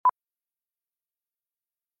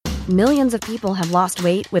Millions of people have lost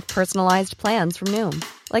weight with personalized plans from Noom.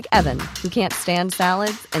 Like Evan, who can't stand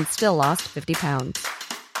salads and still lost 50 pounds.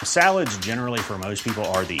 Salads generally for most people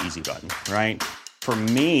are the easy button, right? For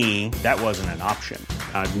me, that wasn't an option.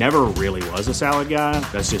 I never really was a salad guy.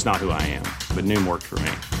 That's just not who I am. But Noom worked for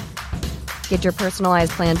me. Get your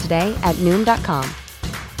personalized plan today at Noom.com.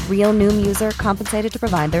 Real Noom user compensated to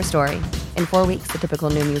provide their story. In 4 weeks, the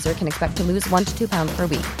typical Noom user can expect to lose 1 to 2 pounds per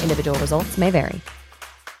week. Individual results may vary.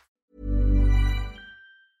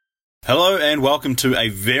 Hello and welcome to a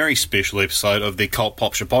very special episode of the Cult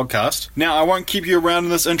Popture podcast. Now, I won't keep you around in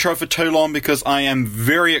this intro for too long because I am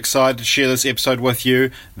very excited to share this episode with you.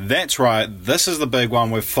 That's right, this is the big one.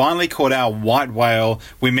 We've finally caught our white whale.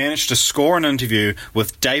 We managed to score an interview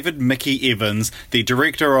with David Mickey Evans, the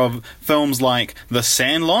director of films like The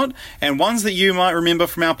Sandlot, and ones that you might remember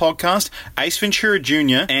from our podcast, Ace Ventura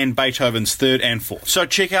Jr. and Beethoven's Third and Fourth. So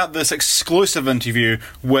check out this exclusive interview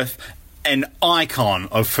with an icon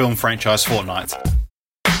of film franchise Fortnite.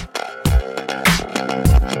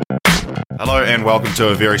 Hello and welcome to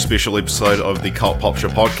a very special episode of the Cult Popture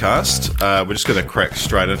podcast. We're just going to crack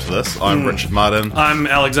straight into this. I'm Richard Martin. I'm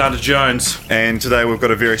Alexander Jones. And today we've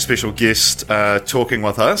got a very special guest talking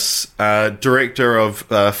with us, director of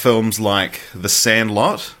films like The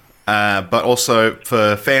Sandlot, but also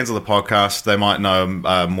for fans of the podcast, they might know him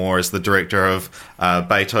more as the director of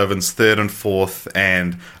Beethoven's Third and Fourth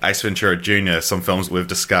and Ace Ventura Jr., some films that we've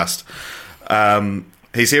discussed.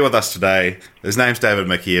 He's here with us today. His name's David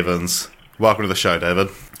Mickey Evans. Welcome to the show, David.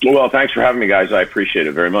 Well, thanks for having me, guys. I appreciate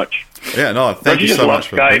it very much. Yeah, no, thank you so much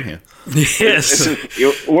for being here. Yes.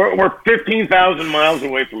 We're 15,000 miles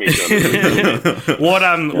away from each other.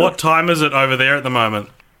 What time is it over there at the moment?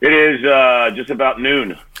 It is just about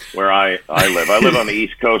noon where I live. I live on the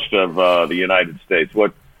east coast of the United States.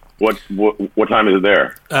 What time is it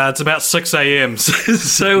there? It's about 6 a.m.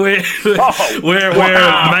 So we're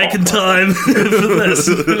wow. making time for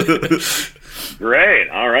this. Great.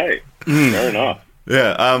 All right. Fair enough.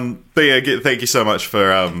 Yeah. But yeah, thank you so much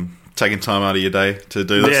for taking time out of your day to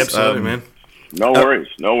do this. Yeah, absolutely, man. No worries.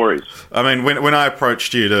 No worries. I mean, when I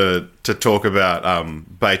approached you to talk about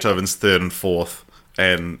Beethoven's Third and Fourth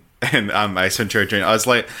and Ace Ventura Jr., I was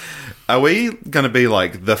like, are we going to be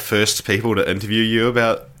like the first people to interview you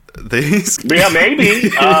about these? Yeah, maybe.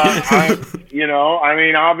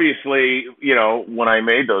 Obviously, when I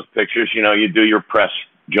made those pictures, you do your press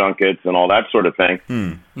junkets and all that sort of thing.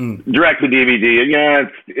 Direct to DVD,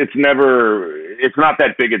 it's not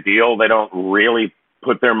that big a deal. They don't really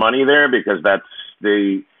put their money there because that's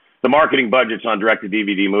the marketing budgets on direct to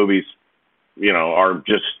DVD movies, are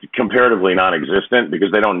just comparatively non-existent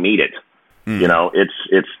because they don't need it. It's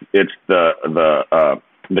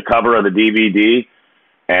the cover of the DVD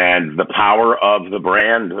and the power of the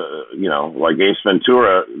brand, like Ace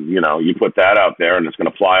Ventura, you put that out there and it's going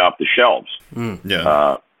to fly off the shelves.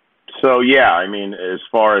 Yeah. As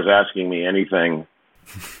far as asking me anything,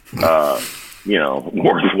 worthwhile,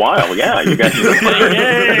 you guys.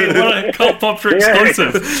 Yay, what a Cult Popture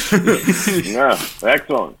exclusive. Yeah,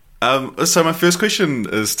 excellent. So my first question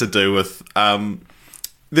is to do with,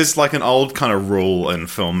 there's like an old kind of rule in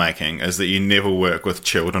filmmaking is that you never work with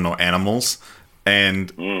children or animals.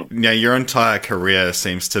 And your entire career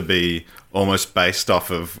seems to be almost based off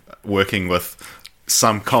of working with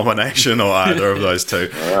some combination or either of those two.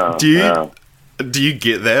 Do you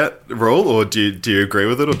get that rule, or do you agree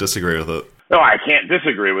with it or disagree with it? No, I can't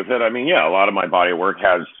disagree with it. I mean, a lot of my body work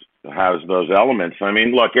has those elements. I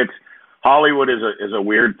mean, look, Hollywood is a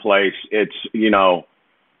weird place. It's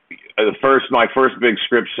my first big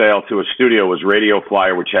script sale to a studio was Radio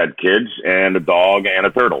Flyer, which had kids and a dog and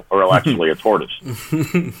a turtle, or actually a tortoise.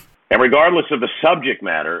 And regardless of the subject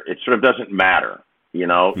matter, it sort of doesn't matter.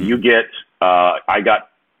 You get, I got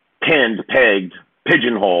pegged,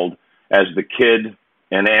 pigeonholed as the kid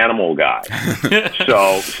and animal guy.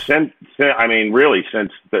 So since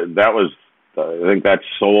that was, I think that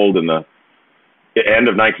sold in the end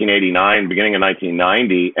of 1989, beginning of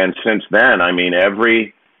 1990. And since then,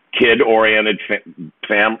 every kid-oriented,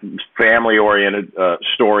 family-oriented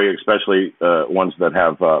story, especially ones that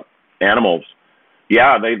have animals,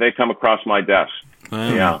 they come across my desk.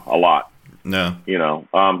 Yeah, a lot. No.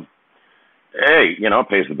 Hey, it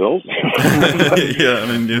pays the bills. Yeah,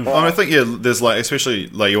 I think there's like, especially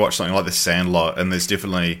like you watch something like The Sandlot, and there's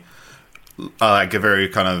definitely like a very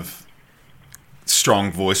kind of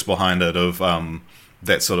strong voice behind it of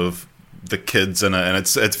that sort of the kids in it, and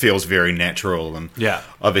it feels very natural, and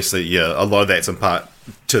obviously a lot of that's in part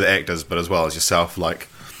to the actors, but as well as yourself, like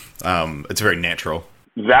it's very natural.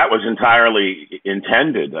 That was entirely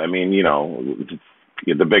intended. I mean,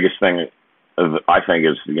 the biggest thing I think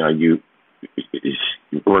is,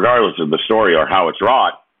 regardless of the story or how it's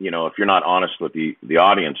wrought, if you're not honest with the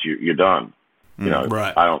audience, you're done.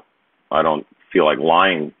 Right. I don't feel like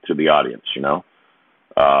lying to the audience.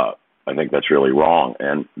 I think that's really wrong.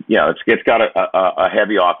 And it's got a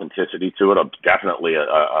heavy authenticity to it. Definitely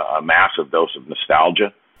a massive dose of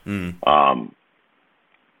nostalgia.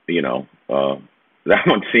 That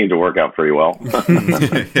one seemed to work out pretty well.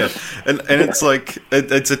 Yeah, and it's like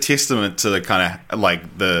it's a testament to the kind of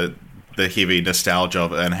like the heavy nostalgia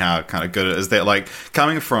of it and how kind of good it is. That like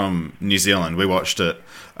coming from New Zealand, we watched it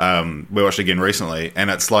again recently,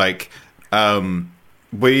 and it's like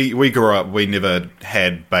we grew up, we never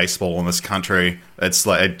had baseball in this country. It's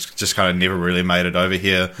like it just kind of never really made it over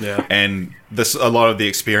here. Yeah. And a lot of the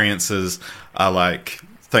experiences are like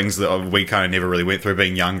things that we kind of never really went through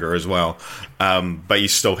being younger as well. But you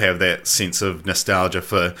still have that sense of nostalgia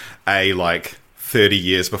for like 30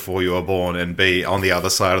 years before you were born, and B, on the other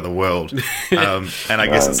side of the world. And I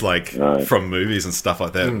guess it's like from movies and stuff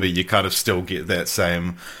like that, but you kind of still get that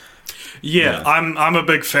same. Yeah, I'm a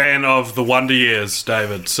big fan of the Wonder Years,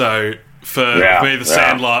 David. So for me, The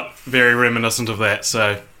Sandlot, very reminiscent of that.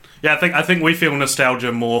 So yeah, I think we feel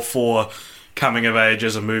nostalgia more for coming of age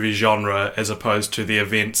as a movie genre as opposed to the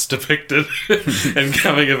events depicted in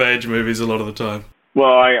coming of age movies a lot of the time.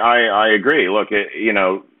 Well, I agree. Look,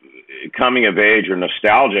 coming of age or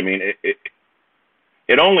nostalgia, I mean,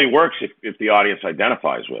 it only works if the audience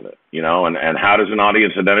identifies with it, and how does an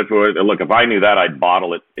audience identify with it? Look, if I knew that, I'd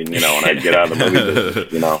bottle it and I'd get out of the movie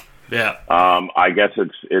business, Yeah. I guess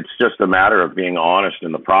it's just a matter of being honest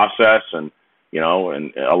in the process, and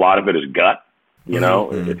and a lot of it is gut.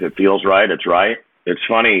 If it feels right, it's right. It's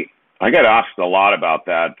funny. I get asked a lot about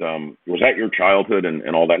that. Was that your childhood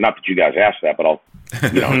and all that? Not that you guys asked that, but I'll,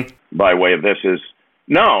 by way of this is,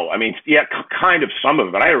 no. I mean, yeah, kind of some of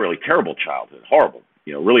it, but I had a really terrible childhood, horrible,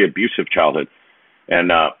 really abusive childhood. And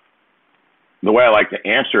the way I like to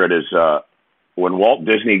answer it is when Walt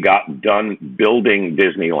Disney got done building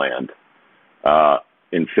Disneyland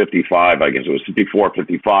in 55, I guess it was 54,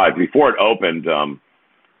 55, before it opened,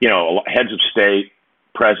 heads of state,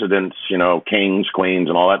 presidents, kings, queens,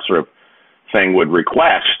 and all that sort of thing would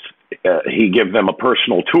request he give them a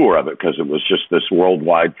personal tour of it because it was just this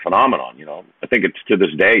worldwide phenomenon. I think it's to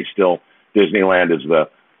this day still Disneyland is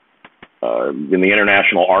in the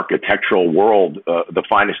international architectural world the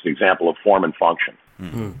finest example of form and function.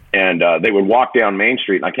 Mm-hmm. And they would walk down Main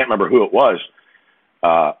Street, and I can't remember who it was,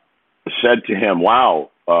 said to him, "Wow,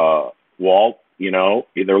 Walt,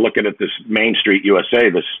 they're looking at this Main Street USA,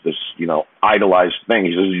 this idolized thing."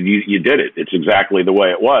 He says, you did it. It's exactly the way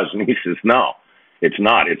it was. And he says, no, it's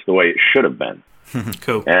not. It's the way it should have been.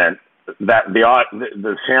 Cool. And that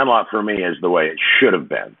the Sandlot for me is the way it should have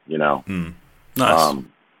been, Nice.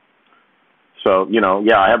 So,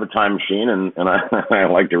 I have a time machine and I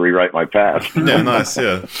like to rewrite my past. Yeah, nice,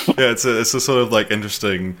 yeah. Yeah, it's a sort of like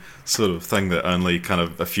interesting sort of thing that only kind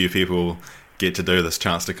of a few people get to do, this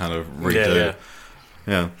chance to kind of redo.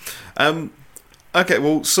 Yeah. Okay,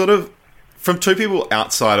 well, sort of from two people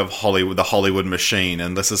outside of Hollywood, the Hollywood machine,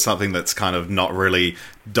 and this is something that's kind of not really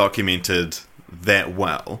documented that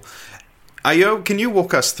well. Can you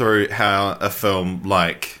walk us through how a film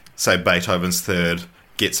like, say, Beethoven's Third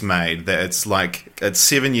gets made? That it's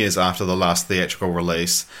 7 years after the last theatrical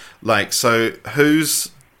release. So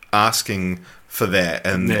who's asking for that,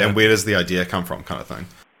 and where does the idea come from, kind of thing?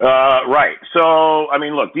 Right. So, I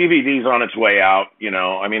mean, look, DVD's on its way out,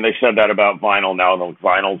 I mean, they said that about vinyl. Now the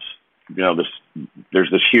vinyls, there's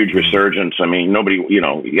this huge resurgence. I mean, nobody,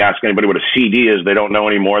 you ask anybody what a CD is, they don't know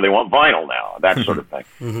anymore. They want vinyl now, that sort of thing.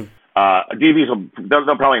 Mm-hmm. DVDs,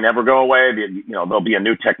 they'll probably never go away. There'll be a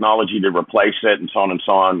new technology to replace it and so on and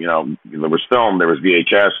so on. There was film, there was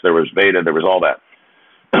VHS, there was Beta, there was all that.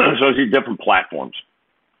 So there's different platforms.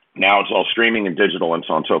 Now it's all streaming and digital and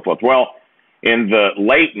so on and so forth. Well, in the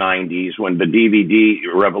late 90s, when the DVD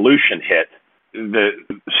revolution hit, the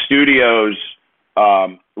studios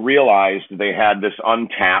realized they had this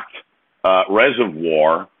untapped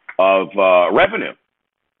reservoir of revenue,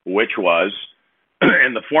 which was,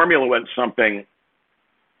 and the formula went something.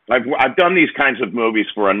 I've done these kinds of movies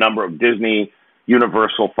for a number of Disney,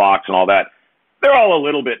 Universal, Fox, and all that. They're all a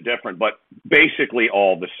little bit different, but basically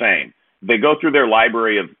all the same. They go through their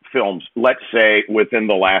library of films, let's say within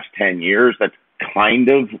the last 10 years. That's kind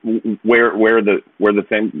of where the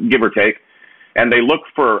thing, give or take. And they look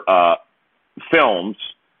for films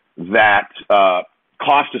that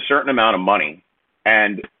cost a certain amount of money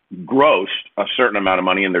and grossed a certain amount of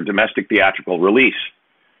money in their domestic theatrical release.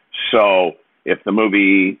 So if the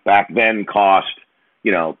movie back then cost,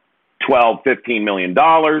 $12, $15 million,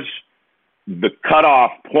 the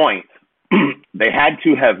cutoff point, they had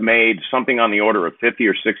to have made something on the order of $50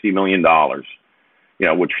 or $60 million,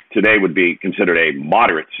 which today would be considered a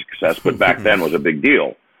moderate success, but back then was a big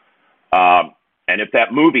deal. And if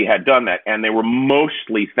that movie had done that, and they were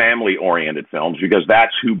mostly family-oriented films, because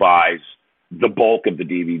that's who buys the bulk of the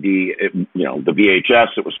DVD, the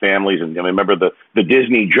VHS, it was families. And I remember the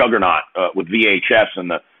Disney juggernaut with VHS in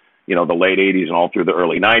the late 80s and all through the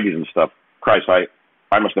early 90s and stuff. Christ, I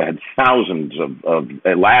must have had thousands of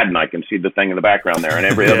Aladdin. I can see the thing in the background there, and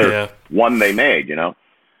every other one they made,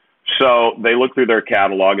 So they look through their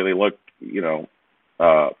catalog, and they look,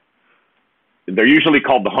 they're usually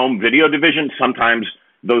called the home video division. Sometimes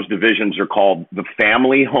those divisions are called the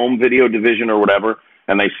family home video division or whatever.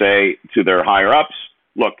 And they say to their higher ups,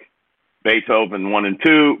 look, Beethoven 1 and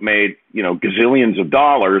 2 made, gazillions of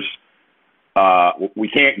dollars. We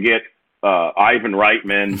can't get Ivan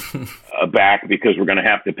Reitman back because we're going to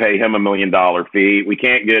have to pay him $1 million fee. We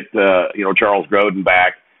can't get, Charles Grodin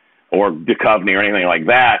back or Duchovny or anything like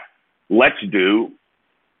that. Let's do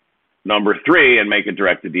number 3 and make it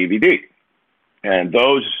direct to DVD. And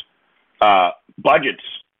those budgets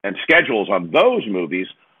and schedules on those movies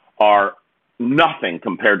are nothing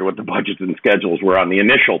compared to what the budgets and schedules were on the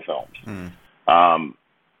initial films. I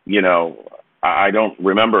don't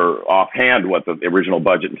remember offhand what the original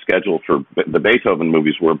budget and schedule for the Beethoven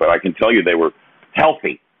movies were, but I can tell you they were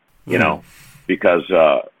healthy, because,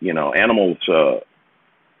 animals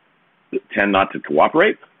tend not to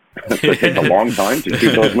cooperate. So it takes a long time to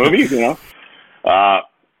shoot those movies,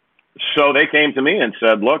 So they came to me and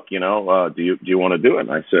said, look, do you want to do it?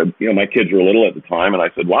 And I said, my kids were little at the time, and I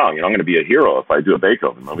said, wow, I'm going to be a hero if I do a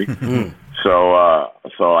Beethoven movie. So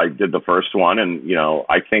I did the first one, and,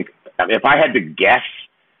 I think if I had to guess,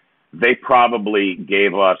 they probably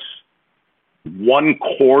gave us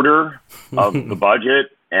 1/4 of the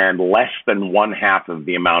budget and less than 1/2 of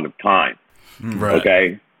the amount of time. Right.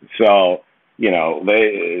 Okay. So,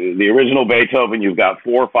 the original Beethoven, you've got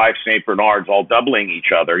 4 or 5 St. Bernards all doubling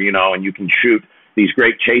each other, and you can shoot these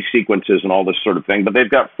great chase sequences and all this sort of thing, but they've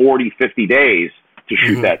got 40, 50 days to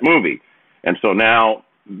shoot that movie. And so now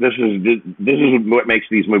this is what makes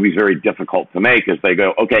these movies very difficult to make, is they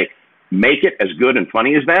go, okay, make it as good and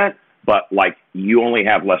funny as that, but you only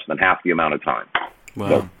have less than half the amount of time. Wow.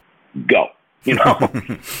 So go,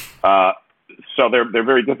 So they're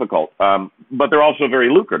very difficult, but they're also very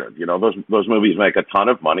lucrative. Those movies make a ton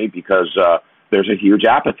of money because there's a huge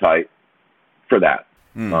appetite for that.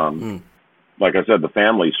 Like I said, the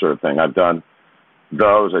family sort of thing. I've done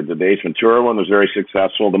those. I did the Ace Ventura one, was very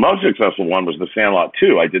successful. The most successful one was The Sandlot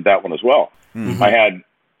 2. I did that one as well. I had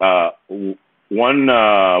one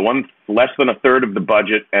less than a third of the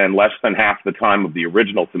budget and less than half the time of the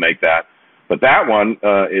original to make that. But that one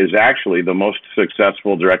is actually the most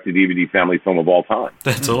successful direct-to-DVD family film of all time.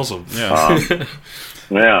 That's awesome. Yeah.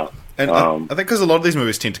 Yeah. And I think because a lot of these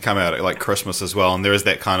movies tend to come out at Christmas as well, and there is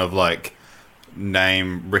that kind of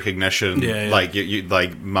name recognition, you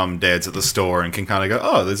like mum, dad's at the store and can kind of go,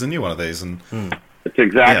 oh, there's a new one of these, and it's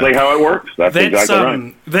exactly how it works. That's exactly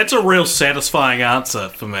right. That's a real satisfying answer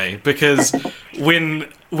for me, because when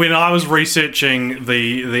I was researching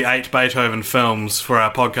the 8 Beethoven films for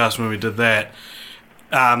our podcast when we did that,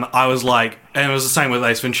 I was like, and it was the same with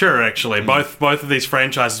Ace Ventura actually. Both of these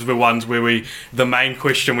franchises were ones where the main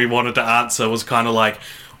question we wanted to answer was kind of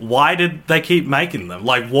why did they keep making them?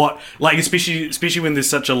 Especially when there's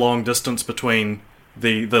such a long distance between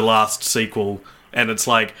the last sequel, and it's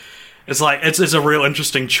a real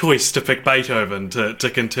interesting choice to pick Beethoven to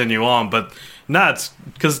continue on, but no, it's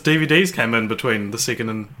because DVDs came in between the second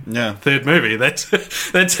and third movie. That's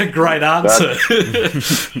a great answer.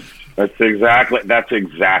 That's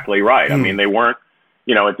exactly right. I mean, they weren't,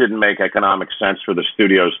 it didn't make economic sense for the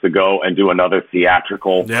studios to go and do another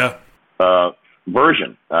theatrical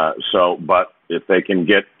version. But if they can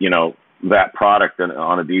get, that product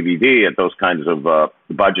on a DVD at those kinds of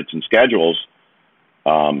budgets and schedules,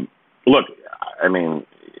 look, I mean,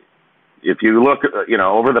 if you look,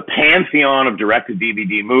 over the pantheon of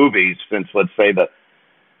direct-to-DVD movies since, let's say, the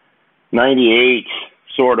 98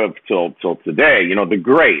 sort of till today, the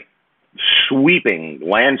great sweeping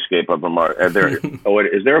landscape of them are there.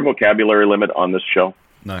 Is there a vocabulary limit on this show?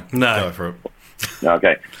 No. Go for it.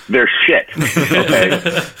 Okay. They're shit.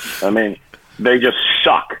 Okay. I mean, they just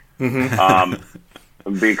suck. Because,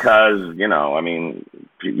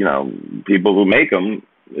 people who make them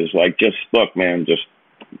is just, look, man, just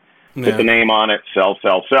put the name on it, sell.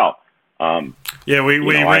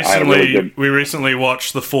 We recently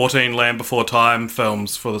watched the 14 Land Before Time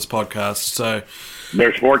films for this podcast, so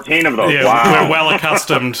there's 14 of those. Yeah, wow. We're well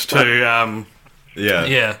accustomed to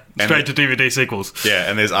Yeah, straight to DVD sequels. Yeah,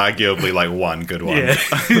 and there's arguably like one good one. Yeah.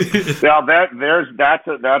 Well, that's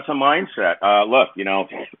a mindset. Look,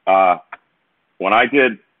 when I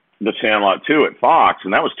did The Sandlot 2 at Fox,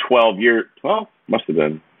 and that was 12 years. Well, must have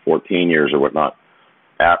been 14 years or whatnot.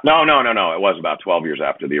 No. It was about 12 years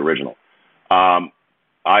after the original.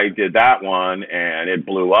 I did that one, and it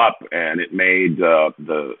blew up, and it made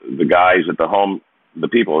the guys at the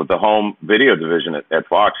people at the home video division at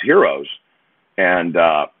Fox heroes. And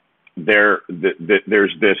there's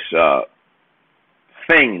this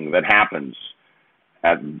thing that happens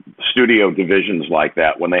at studio divisions like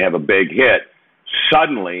that when they have a big hit.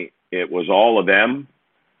 Suddenly, it was all of them.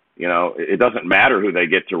 It doesn't matter who they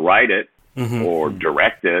get to write it or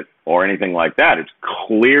direct it or anything like that. It's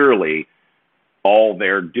clearly all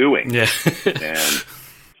they're doing. Yeah.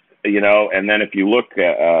 And then if you look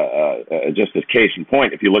at, just as case in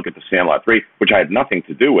point, if you look at The Sandlot 3, which I had nothing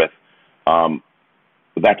to do with,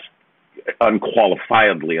 that's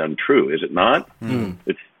unqualifiedly untrue, is it not?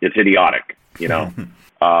 It's idiotic,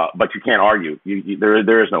 but you can't argue.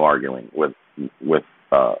 There is no arguing with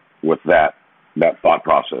that thought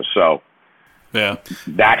process. So yeah,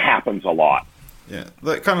 that happens a lot. Yeah,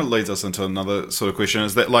 that kind of leads us into another sort of question: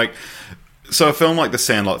 is that so a film like The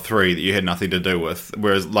Sandlot 3 that you had nothing to do with,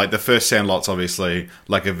 whereas like the first Sandlot's obviously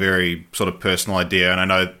like a very sort of personal idea, and I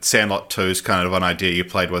know Sandlot 2 is kind of an idea you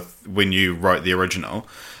played with when you wrote the original.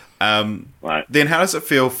 Right. Then how does it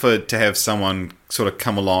feel to have someone sort of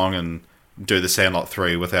come along and do The Sandlot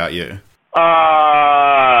 3 without you?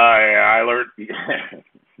 I learned...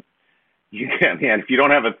 man, if you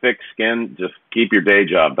don't have a thick skin, just keep your day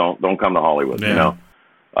job. Don't come to Hollywood,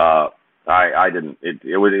 I didn't.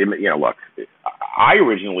 Look, I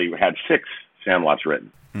originally had 6 Sandlots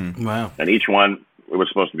written. Wow. And each one, it was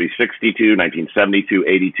supposed to be 62, 1972,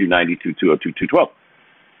 82, 92, 202, 212.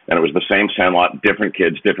 And it was the same Sandlot, different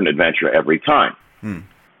kids, different adventure every time.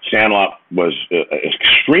 Sandlot was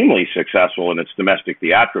extremely successful in its domestic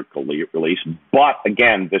theatrical release. But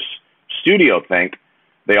again, this studio thing,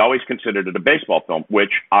 they always considered it a baseball film,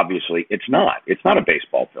 which obviously it's not. It's not a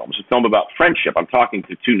baseball film. It's a film about friendship. I'm talking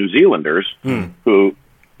to 2 New Zealanders who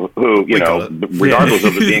regardless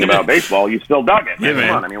of it being about baseball, you still dug it. Yeah, Come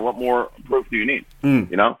on. I mean, what more proof do you need?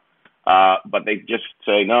 But they just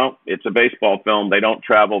say, no, it's a baseball film. They don't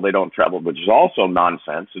travel, which is also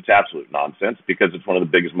nonsense. It's absolute nonsense because it's one of the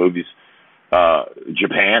biggest movies.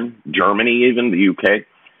 Japan, Germany, even the UK,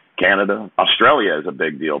 Canada, Australia is a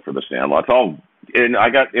big deal for The Sandlot. It's all. And I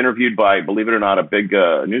got interviewed by, believe it or not, a big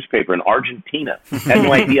newspaper in Argentina. I had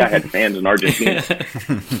no idea I had fans in Argentina.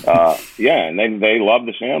 And they love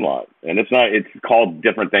The Sandlot. And it's called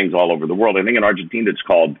different things all over the world. I think in Argentina it's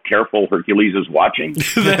called Careful, Hercules is Watching.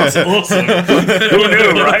 That's awesome. Who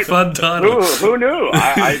knew, right? Fun title. Who knew?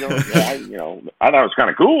 I thought it was kind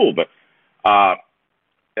of cool, but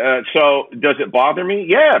so does it bother me?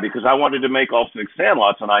 Yeah, because I wanted to make all 6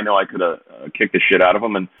 Sandlots, and I know I could have kicked the shit out of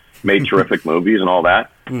them and made terrific movies and all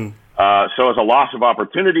that. So as a loss of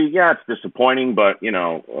opportunity, yeah, it's disappointing, but,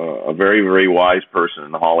 a very, very wise person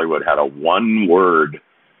in Hollywood had a one-word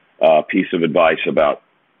piece of advice about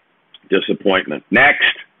disappointment.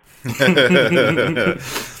 Next. That's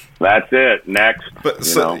it. Next. But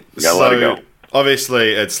you gotta let it go.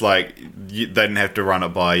 Obviously, it's like they didn't have to run it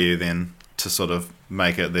by you then to sort of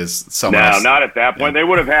make it. There's someone else. No, not at that point. They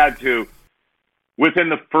would have had to. Within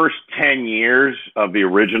the first 10 years of the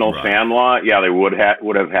original Sandlot, yeah, they would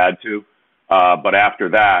have had to. But after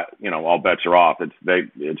that, all bets are off. It's they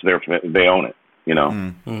own it,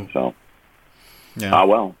 So, yeah.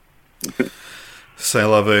 Well. C'est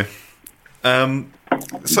la vie.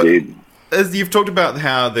 So, as you've talked about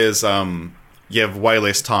how there's you have way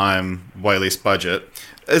less time, way less budget.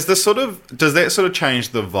 Does that sort of change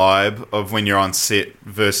the vibe of when you're on set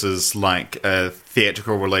versus like a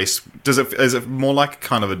theatrical release? Is it more like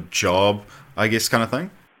kind of a job, I guess, kind of thing?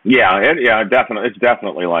 Yeah, definitely. It's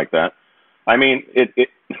definitely like that. I mean, it's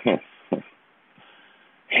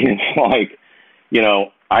like,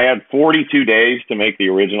 I had 42 days to make the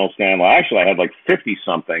original Sandlot. Actually, I had like 50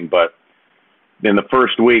 something, but in the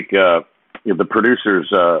first week, the producers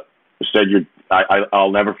said,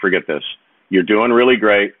 I'll never forget this. You're doing really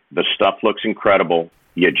great. The stuff looks incredible.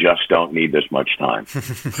 You just don't need this much time.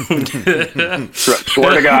 Swear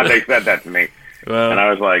to God, they said that to me. Well, and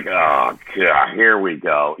I was like, oh, God, here we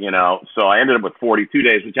go. So I ended up with 42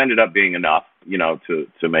 days, which ended up being enough, to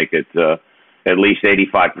make it at least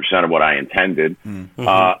 85% of what I intended.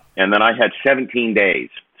 Mm-hmm. And then I had 17 days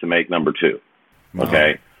to make number 2. Wow.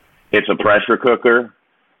 Okay. It's a pressure cooker.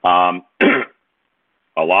 A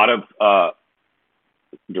lot of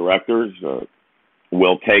directors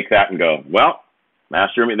will take that and go, well,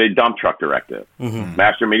 They dump truck direct it.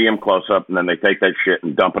 Master, medium, close up, and then they take that shit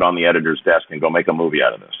and dump it on the editor's desk and go make a movie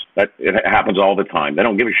out of this. It happens all the time. They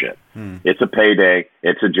don't give a shit. It's a payday.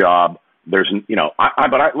 It's a job. There's,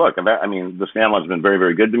 look, the Sandlot's been very,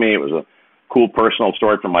 very good to me. It was a cool personal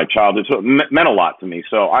story from my childhood, so it meant a lot to me.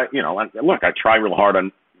 So I try real hard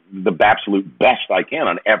on the absolute best I can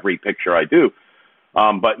on every picture I do.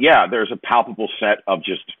 But yeah, there's a palpable set of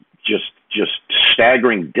just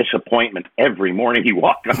staggering disappointment every morning you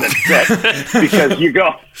walk on the set because you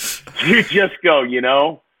just go,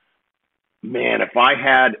 man, if I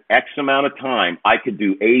had X amount of time, I could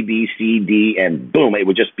do A, B, C, D, and boom, it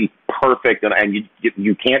would just be perfect. And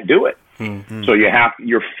you can't do it. Mm-hmm. So you're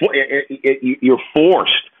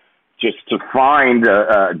forced just to find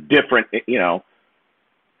different,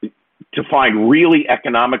 to find really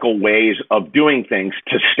economical ways of doing things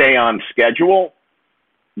to stay on schedule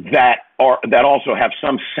that also have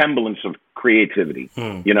some semblance of creativity,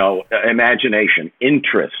 imagination,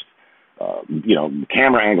 interest,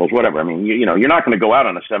 camera angles, whatever. I mean, you're not going to go out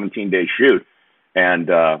on a 17-day shoot and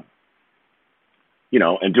do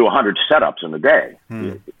 100 setups in a day.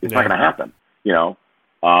 It's not going to happen,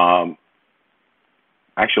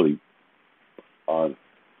 Actually, on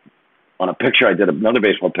a picture I did, another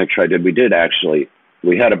baseball picture I did,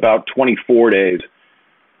 we had about 24 days,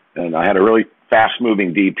 and I had a really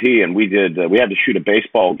fast-moving DP, and we had to shoot a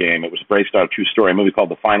baseball game. It was based on a true story, a movie called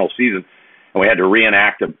The Final Season, and we had to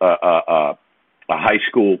reenact a high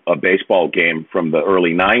school baseball game from the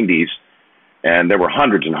early 90s, and there were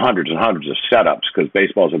hundreds and hundreds and hundreds of setups because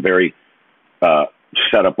baseball is a very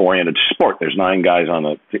setup-oriented sport. There's 9 guys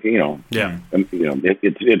on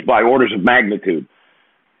it's by orders of magnitude.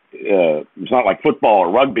 It's not like football or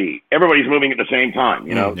rugby. Everybody's moving at the same time,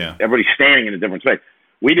 Everybody's standing in a different space.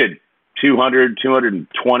 We did 200,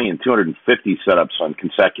 220, and 250 setups on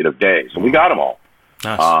consecutive days. So we got them all.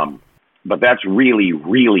 Nice. But that's really,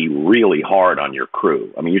 really, really hard on your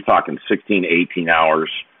crew. I mean, you're talking 16, 18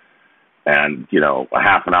 hours and, a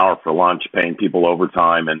half an hour for lunch, paying people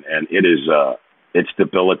overtime. And it is, it's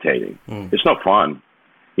debilitating. It's no fun,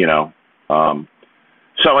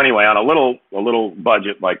 So anyway, on a little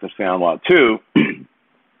budget like The Sandlot 2,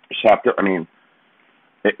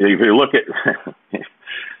 if you look at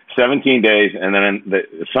 17 days, and then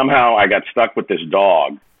somehow I got stuck with this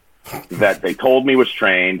dog that they told me was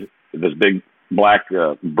trained, this big black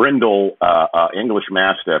brindle English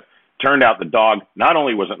Mastiff. Turned out the dog, not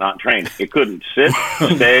only was it not trained, it couldn't sit,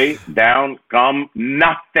 stay, down, come,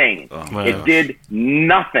 nothing. It did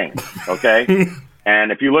nothing, okay?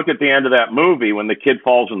 And if you look at the end of that movie, when the kid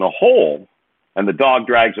falls in the hole and the dog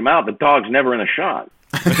drags him out, the dog's never in a shot.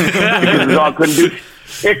 Because the dog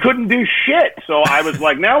couldn't do shit. So I was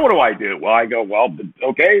like, now what do I do? Well, I go,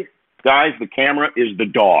 okay, guys, the camera is the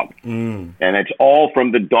dog. And it's all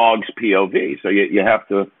from the dog's POV. So you have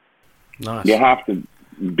to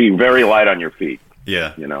be very light on your feet.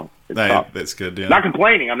 Yeah. It's tough. That's good. Yeah. Not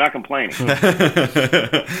complaining. I'm not complaining.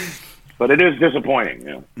 But it is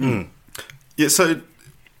disappointing. Yeah. So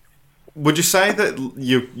would you say that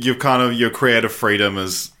your creative freedom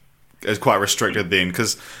is quite restricted then?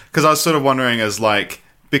 Because I was sort of wondering,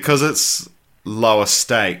 because it's lower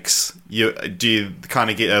stakes, do you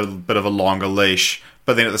kind of get a bit of a longer leash,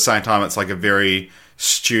 but then at the same time it's like a very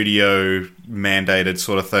studio mandated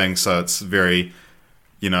sort of thing, so it's very,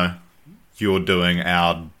 you're doing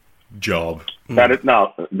our job. That is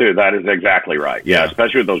exactly right. Yeah,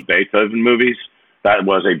 especially with those Beethoven movies. That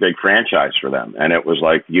was a big franchise for them, and it was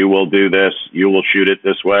like, you will do this, you will shoot it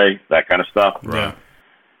this way, that kind of stuff. Right.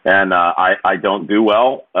 And I don't do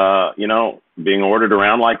well, being ordered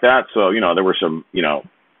around like that. So, there were some,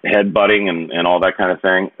 headbutting and all that kind of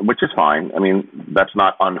thing, which is fine. I mean, that's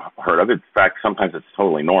not unheard of. In fact, sometimes it's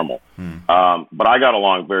totally normal. But I got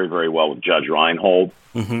along very, very well with Judge Reinhold.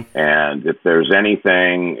 And if there's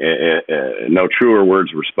anything, no truer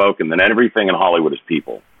words were spoken than everything in Hollywood is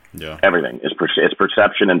people. Yeah. Everything is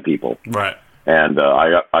perception and people. Right. And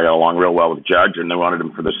I got along real well with Judge, and they wanted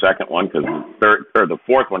him for the second one because the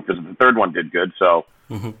fourth one, because the third one did good. So,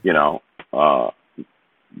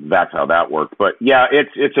 that's how that worked. But yeah,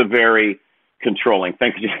 it's a very controlling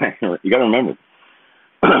thing. You got to remember,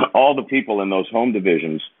 all the people in those home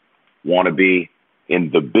divisions want to be in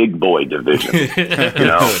the big boy division,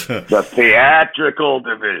 the theatrical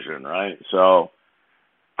division, right? So.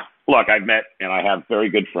 Look, I've met and I have very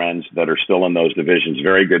good friends that are still in those divisions,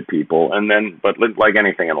 very good people. But like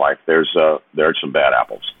anything in life, there are some bad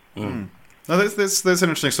apples. No, that's an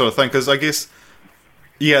interesting sort of thing, because I guess,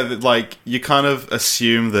 you kind of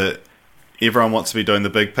assume that everyone wants to be doing the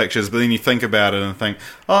big pictures, but then you think about it and think,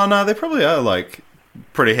 oh no, there probably are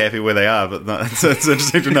pretty happy where they are, but it's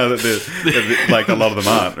interesting to know that like a lot of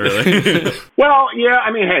them aren't really. Well, yeah,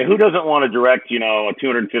 I mean, hey, who doesn't want to direct, a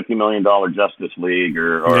 $250 million Justice League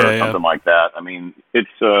or something like that? I mean, it's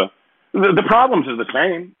the problems are the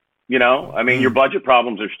same. I mean, your budget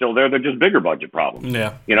problems are still there. They're just bigger budget problems.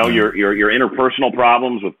 Yeah. Your interpersonal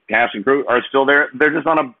problems with cast and crew are still there. They're just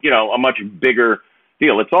on a much bigger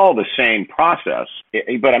deal. It's all the same process.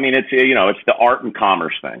 But I mean, it's the art and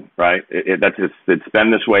commerce thing, right? It's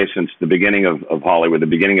been this way since the beginning of Hollywood, the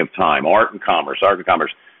beginning of time. Art and commerce.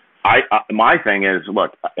 My thing is,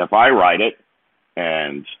 look, if I write it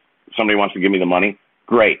and somebody wants to give me the money,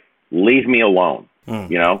 great. Leave me alone. On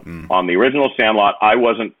the original Sandlot, I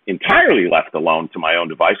wasn't entirely left alone to my own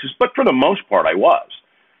devices, but for the most part, I was.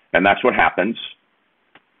 And that's what happens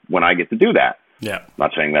when I get to do that. Yeah. I'm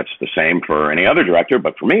not saying that's the same for any other director,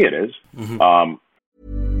 but for me it is. Mm-hmm.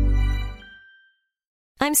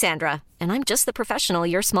 I'm Sandra, and I'm just the professional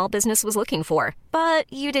your small business was looking for.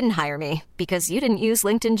 But you didn't hire me because you didn't use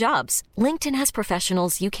LinkedIn Jobs. LinkedIn has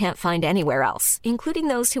professionals you can't find anywhere else, including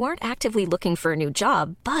those who aren't actively looking for a new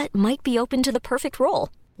job, but might be open to the perfect role,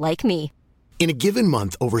 like me. In a given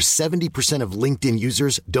month, over 70% of LinkedIn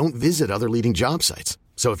users don't visit other leading job sites.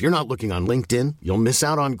 So if you're not looking on LinkedIn, you'll miss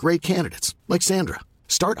out on great candidates like Sandra.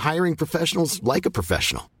 Start hiring professionals like a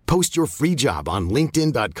professional. Post your free job on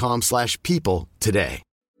linkedin.com/people today.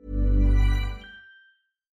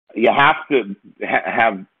 You have to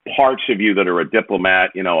have parts of you that are a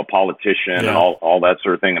diplomat, a politician and all that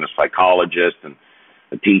sort of thing, and a psychologist and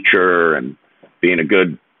a teacher and being a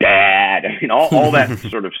good dad. All that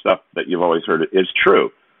sort of stuff that you've always heard is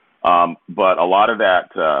true. But a lot of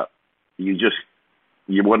that,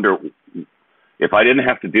 you wonder, if I didn't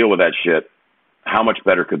have to deal with that shit, how much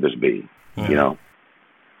better could this be? So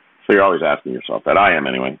you're always asking yourself that. I am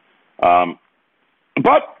anyway.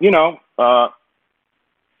 But,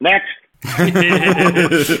 next.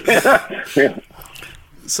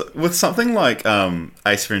 So with something like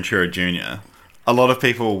Ace Ventura Jr., a lot of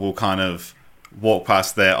people will kind of walk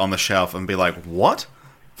past that on the shelf and be like, what?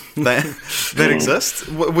 That exists?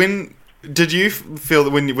 When did you feel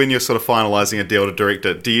that when you're sort of finalizing a deal to direct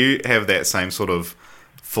it, do you have that same sort of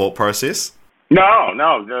thought process? No.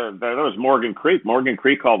 There was Morgan Creek. Morgan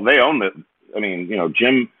Creek called, they own it. I mean,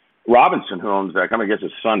 Jim Robinson, who owns that, I guess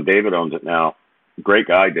his son David owns it now. Great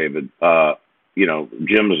guy, David.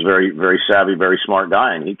 Jim is very, very savvy, very smart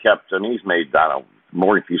guy, and he's made,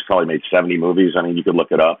 he's probably made 70 movies. I mean, you could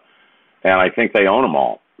look it up. And I think they own them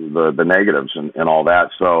all, the negatives and all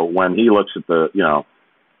that. So when he looks at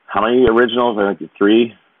how many originals? I think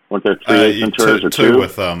 3. Weren't there 3 Ace Venturas or 2? 2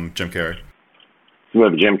 with Jim Carrey. 2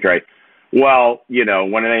 with Jim Carrey. Well,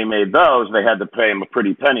 when they made those, they had to pay him a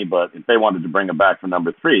pretty penny, but if they wanted to bring him back for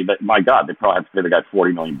number 3, my God, they probably have to pay the guy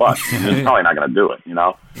 $40 million. He's probably not going to do it,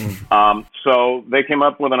 So they came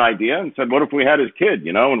up with an idea and said, what if we had his kid,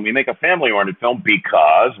 and we make a family-oriented film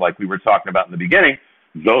because, like we were talking about in the beginning,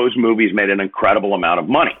 those movies made an incredible amount of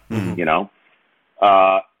money,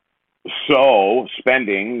 So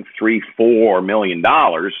spending $3-4 million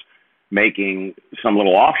making some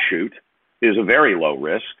little offshoot is a very low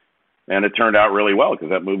risk. And it turned out really well because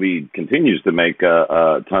that movie continues to make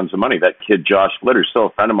tons of money. That kid, Josh Flitter, is still a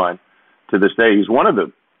friend of mine to this day. He's one of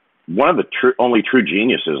the only true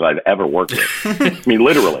geniuses I've ever worked with. I mean,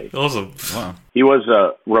 literally. Awesome. Wow. He was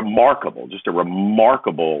a remarkable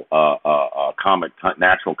comic,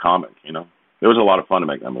 natural comic, It was a lot of fun to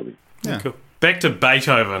make that movie. Yeah. Cool. Back to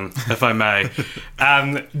Beethoven, if I may.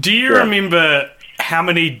 Do you remember how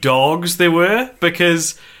many dogs there were?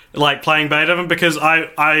 Because... like playing Beethoven, because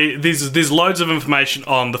there's loads of information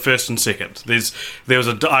on the first and second.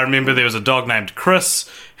 I remember there was a dog named Chris.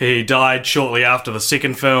 He died shortly after the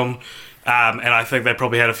second film, and I think they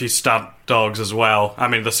probably had a few stunt dogs as well. I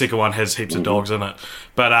mean, the second one has heaps of dogs in it.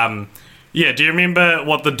 But do you remember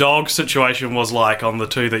what the dog situation was like on the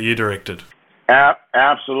 2 that you directed?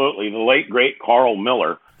 Absolutely. The late great Carl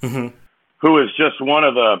Miller, who is just one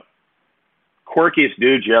of the quirkiest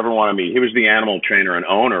dudes you ever want to meet. He was the animal trainer and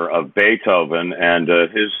owner of Beethoven, and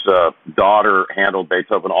his daughter handled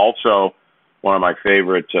Beethoven. Also, one of my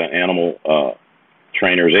favorite animal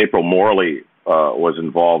trainers, April Morley, was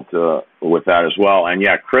involved with that as well. And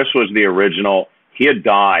yeah, Chris was the original. He had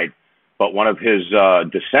died, but one of his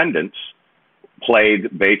descendants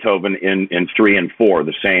played Beethoven in 3 and 4,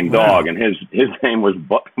 the same dog, and his name was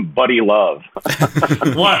Buddy Love.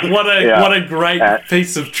 what a great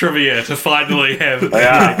piece of trivia to finally have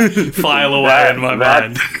file away in my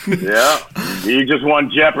mind. Yeah, you just won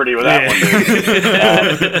Jeopardy with that one,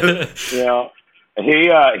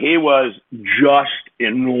 dude. He was just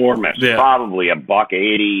enormous, probably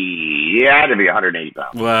 $180. He had to be 180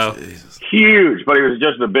 pounds. Wow, huge. But he was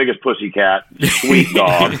just the biggest pussycat, sweet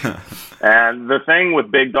dog. And the thing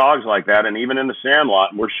with big dogs like that, and even in the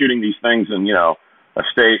Sandlot, we're shooting these things in a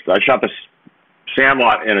state. I shot the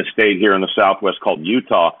Sandlot in a state here in the Southwest called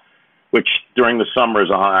Utah, which during the summer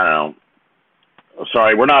is I don't know.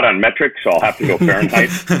 Sorry, we're not on metric, so I'll have to go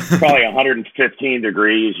Fahrenheit. Probably 115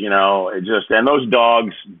 degrees, and those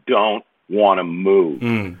dogs don't want to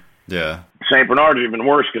move. Yeah. St. Bernards are even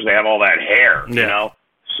worse because they have all that hair,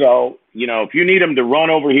 So, if you need them to run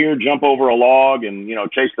over here, jump over a log, and,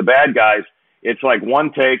 chase the bad guys, it's like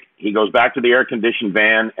one take, he goes back to the air-conditioned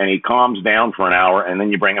van, and he calms down for an hour, and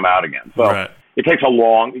then you bring him out again. So it takes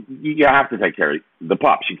you have to take care of the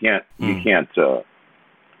pups. You can't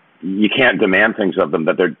demand things of them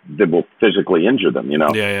that will physically injure them,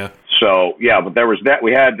 So, but there was that.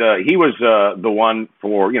 We had, he was the one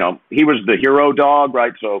for, he was the hero dog,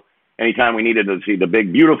 right? So anytime we needed to see the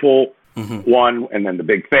big, beautiful one and then the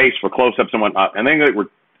big face for close-ups and whatnot. And then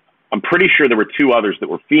I'm pretty sure there were two others that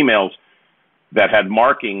were females that had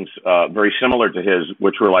markings very similar to his,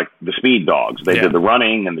 which were like the speed dogs. They did the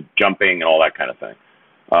running and the jumping and all that kind of thing.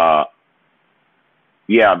 On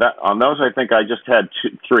those, I think I just had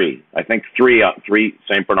three. I think three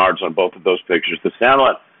St. Bernards on both of those pictures. The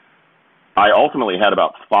Sandlot, I ultimately had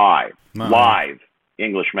about 5 live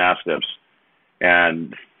English Mastiffs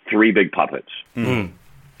and 3 big puppets.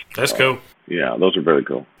 That's cool. Yeah, those are very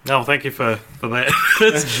cool. No, thank you for that.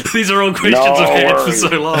 These are all questions I've had for so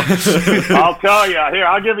long. I'll tell you.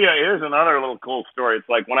 Here's another little cool story. It's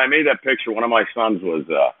like when I made that picture, one of my sons was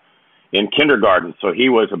in kindergarten, so he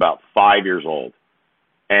was about 5 years old.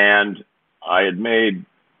 And I had made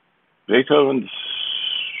Beethoven's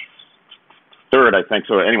 3rd, I think.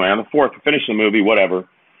 So anyway, on the 4th, we finished the movie, whatever.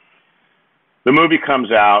 The movie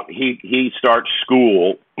comes out. He starts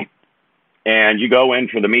school, and you go in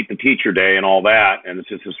for the Meet the Teacher Day and all that. And it's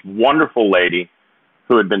just this wonderful lady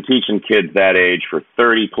who had been teaching kids that age for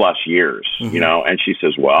 30-plus years, And she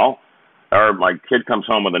says, my kid comes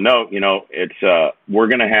home with a note, it's we're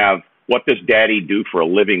going to have what does daddy do for a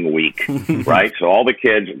living week, right? So all the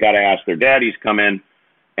kids got to ask their daddies, come in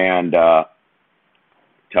and tell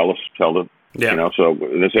the, so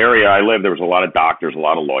in this area I live, there was a lot of doctors, a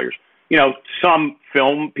lot of lawyers. Some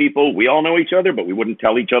film people, we all know each other, but we wouldn't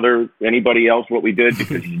tell anybody else what we did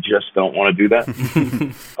because you just don't want to do that.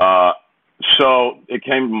 So it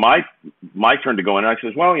came my turn to go in, and I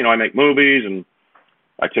says, I make movies, and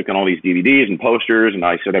I took in all these DVDs and posters, and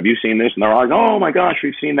I said, have you seen this? And they're like, oh, my gosh,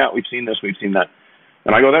 we've seen that, we've seen this, we've seen that.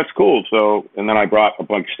 And I go, that's cool. So, and then I brought a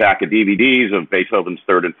bunch stack of DVDs of Beethoven's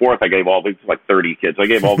 3rd and 4th. I gave all the, like 30 kids. I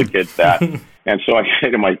gave all the kids that. And so I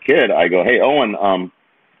say to my kid, I go, hey, Owen,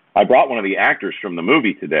 I brought one of the actors from the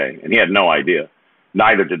movie today. And he had no idea.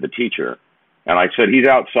 Neither did the teacher. And I said, he's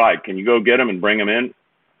outside. Can you go get him and bring him in?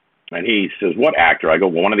 And he says, what actor? I go,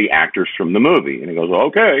 well, one of the actors from the movie. And he goes, well,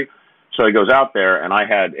 okay. So he goes out there, and I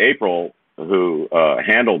had April, who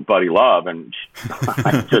handled Buddy Love, and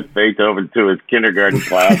I took Beethoven to his kindergarten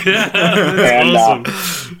class. And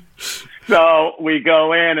awesome. So we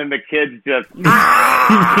go in, and the kids just,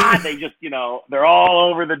 they just, they're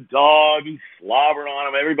all over the dog. He's slobbering on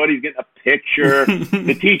him. Everybody's getting a picture.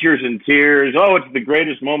 The teacher's in tears. Oh, it's the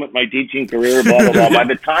greatest moment in my teaching career, blah, blah, blah. By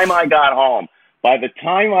the time I got home,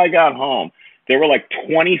 there were like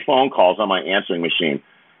 20 phone calls on my answering machine.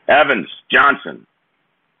 Evans, Johnson,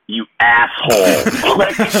 you asshole.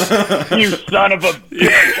 You son of a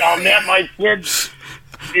bitch. I'll net my kid.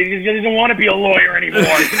 He doesn't want to be a lawyer anymore.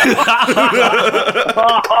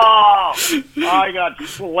 I got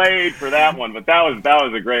slayed for that one, but that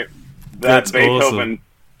was a great. That's Beethoven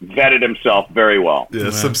vetted himself very well. Yeah,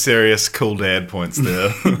 some serious cool dad points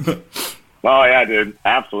there. Oh yeah, dude,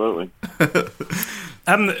 absolutely.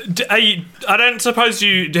 I don't suppose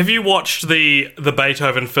have you watched the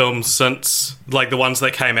Beethoven films since, like the ones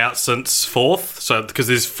that came out since 4th? So because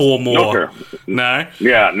there's 4 more. No.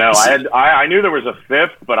 Yeah, no. I knew there was a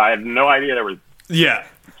 5th, but I had no idea there was. Yeah.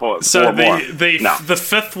 Four more. The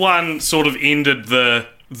 5th one sort of ended the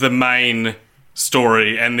main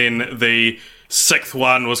story, and then the 6th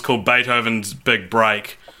one was called Beethoven's Big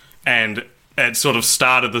Break, and it sort of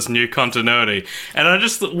started this new continuity. And I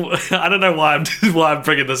don't know why I'm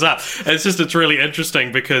bringing this up. It's really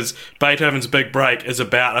interesting because Beethoven's Big Break is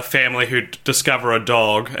about a family who discover a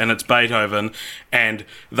dog, and it's Beethoven, and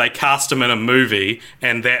they cast him in a movie,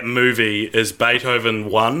 and that movie is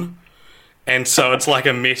Beethoven 1. And so it's like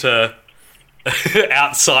a meta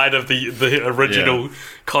outside of the original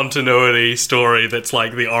continuity story that's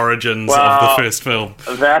like the origins of the first film.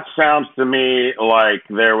 That sounds to me like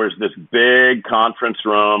there was this big conference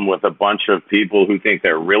room with a bunch of people who think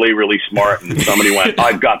they're really, really smart, and somebody went,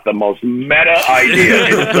 I've got the most meta idea.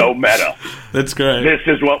 It's so meta. That's great. This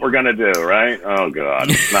is what we're going to do, right? Oh, God.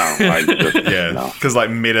 No, I just... because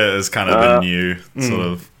like meta is kind of the new sort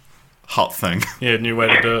of hot thing. Yeah, new way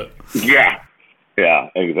to do it. Yeah,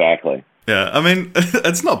 exactly. Yeah, I mean,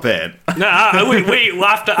 it's not bad. No, we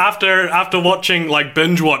after watching, like,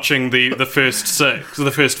 binge watching the first 6,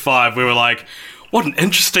 the first 5, we were like, what an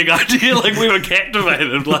interesting idea. Like, we were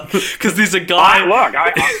captivated, like, because there's a guy.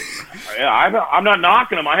 I'm not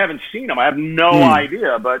knocking him. I haven't seen him. I have no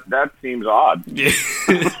idea, but that seems odd.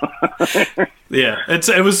 Yeah,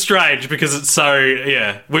 it was strange because it's so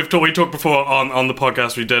we talked before on the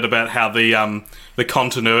podcast we did about how the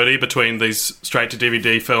continuity between these straight to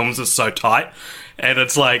DVD films is so tight, and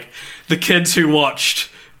it's like the kids who watched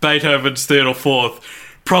Beethoven's Third or Fourth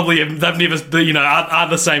probably they've never are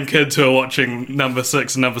the same kids who are watching number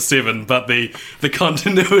 6 and number 7, but the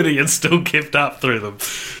continuity is still kept up through them.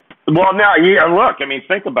 Well, now, look, I mean,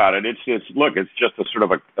 think about it. It's just a sort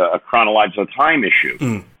of a chronological time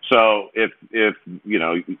issue. So if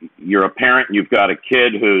you're a parent, you've got a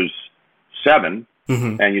kid who's 7,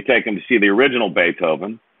 and you take him to see the original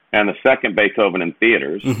Beethoven and the second Beethoven in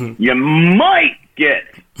theaters, you might get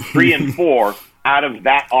 3 and 4 out of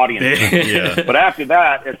that audience. But after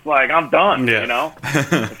that, it's like, I'm done,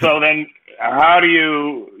 So then how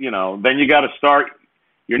do then you got to start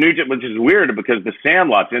your new, which is weird because The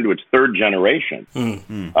Sandlot's into its 3rd generation.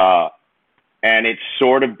 And it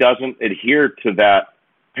sort of doesn't adhere to that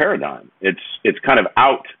paradigm. It's kind of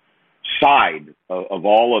outside of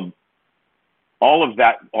all of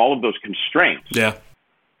those constraints.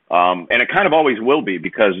 And it kind of always will be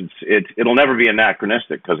because it'll never be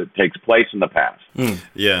anachronistic because it takes place in the past.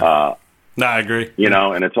 No, I agree.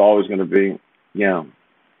 And it's always going to be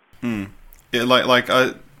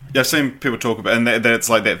I've seen people talk about, and that's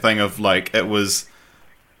like that thing of like it was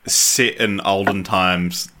set in olden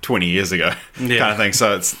times 20 years ago kind of thing.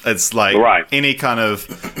 So it's like any kind of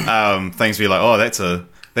things be like, oh, that's a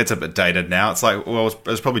bit dated now. It's like, well, it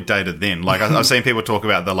was probably dated then. Like I've seen people talk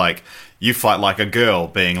about the like you fight like a girl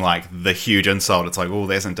being like the huge insult. It's like, oh,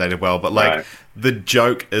 that isn't dated well, but like the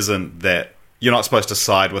joke isn't that you're not supposed to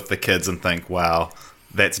side with the kids and think, wow,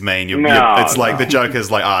 that's mean. It's like the joke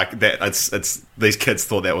is like, it's these kids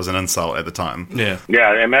thought that was an insult at the time. Yeah.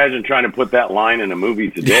 Imagine trying to put that line in a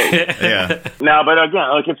movie today. No, but again,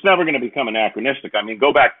 like it's never going to become anachronistic. I mean,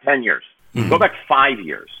 go back 10 years, go back 5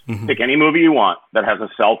 years. Pick any movie you want that has a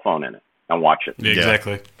cell phone in it and watch it.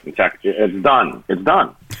 Exactly. In fact, it's done. It's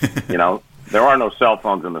done. There are no cell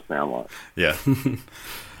phones in The Sandlot. Yeah.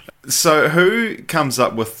 So who comes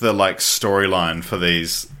up with the like storyline for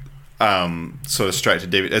these? Sort of straight to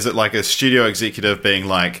DVD. Is it like a studio executive being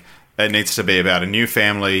like, it needs to be about a new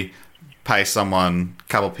family, pay someone a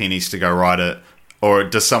couple pennies to go write it, or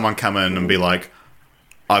does someone come in and be like,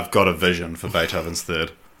 I've got a vision for Beethoven's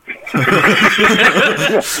Third?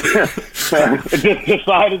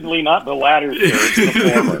 Decidedly not the latter, sir. It's the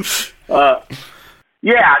former.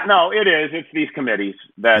 It is. It's these committees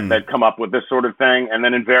that come up with this sort of thing, and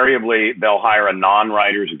then invariably they'll hire a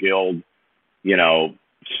non-writers guild,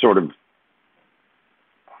 sort of,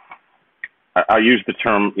 I use the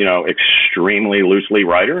term, extremely loosely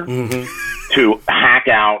writer to hack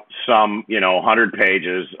out some, 100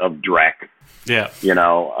 pages of dreck.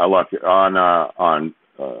 I look on,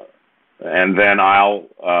 and then I'll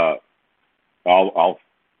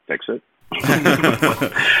fix it.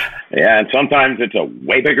 And sometimes it's a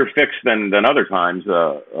way bigger fix than other times.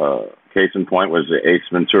 Case in point was Ace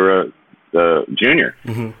Ventura Jr.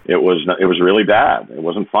 It was really bad. It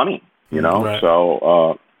wasn't funny,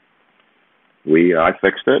 So I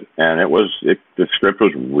fixed it, and the script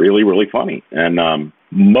was really, really funny. And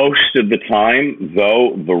most of the time,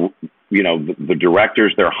 though, the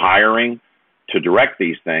directors they're hiring to direct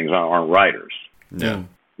these things aren't writers. They're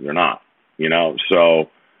not. So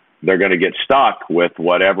they're going to get stuck with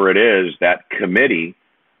whatever it is that committee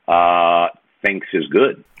thinks is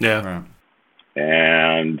good.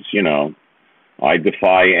 And I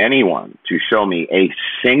defy anyone to show me a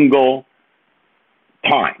single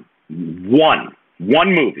time, one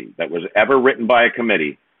movie that was ever written by a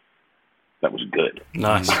committee that was good.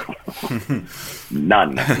 Nice.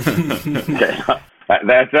 None.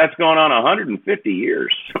 That's going on 150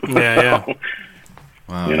 years. Wow.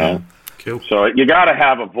 Cool. So you got to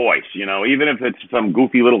have a voice, even if it's some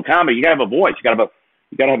goofy little comedy, you got to have a voice. You got to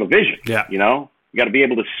have a vision. You got to be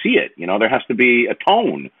able to see it. There has to be a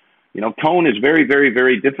tone. tone is very, very,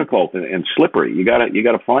 very difficult and slippery. You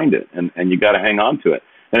gotta find it, and you gotta hang on to it.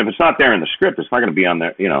 And if it's not there in the script, it's not going to be on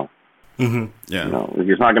there. Yeah.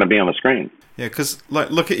 It's not going to be on the screen. Yeah, because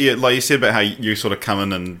look at you, like you said about how you sort of come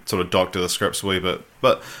in and sort of doctor the scripts a wee bit,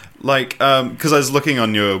 but because I was looking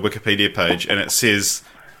on your Wikipedia page and it says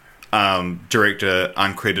director,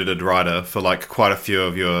 uncredited writer for like quite a few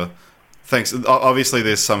of your things. Obviously,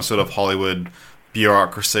 there's some sort of Hollywood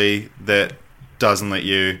bureaucracy that doesn't let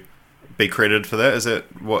you be credited for that. Is that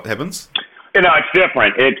what happens? It's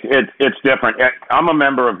different. It's different. I'm a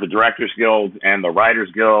member of the Directors Guild and the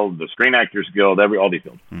Writers Guild, the Screen Actors Guild, all these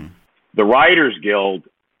guilds. The Writers Guild,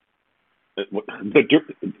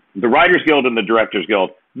 the Writers Guild and the Directors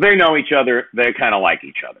Guild, they know each other. They kind of like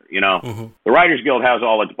each other, The Writers Guild has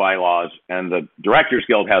all its bylaws, and the Directors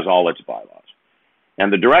Guild has all its bylaws.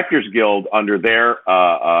 And the Directors Guild, under their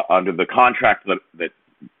under the contract that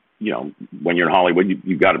when you're in Hollywood,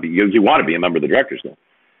 you want to be a member of the Directors Guild.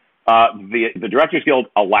 The Directors Guild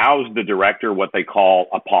allows the director what they call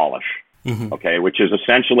a polish, okay, which is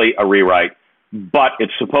essentially a rewrite, but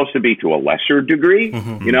it's supposed to be to a lesser degree,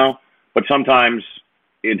 but sometimes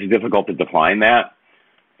it's difficult to define that.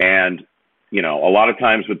 And, a lot of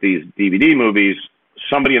times with these DVD movies,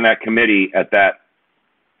 somebody in that committee at that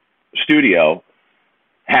studio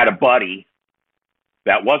had a buddy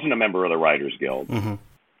that wasn't a member of the Writers Guild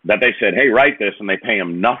that they said, hey, write this, and they pay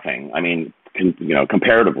him nothing. I mean,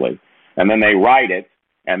 comparatively, and then they write it,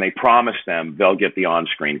 and they promise them they'll get the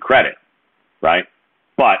on-screen credit, right?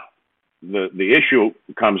 But the issue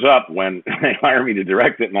comes up when they hire me to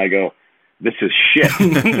direct it, and I go, this is shit.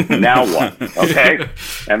 Now what? Okay?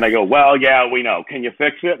 And they go, well, yeah, we know. Can you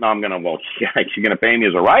fix it? And I'm going to, well, yeah, you're going to pay me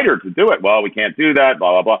as a writer to do it. Well, we can't do that,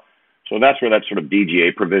 blah, blah, blah. So that's where that sort of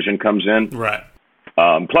DGA provision comes in. Right.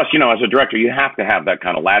 Plus, as a director, you have to have that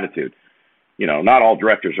kind of latitude. Not all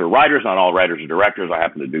directors are writers, not all writers are directors. I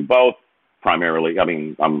happen to do both, primarily. I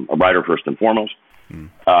mean, I'm a writer first and foremost,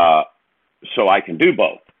 so I can do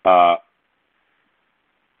both.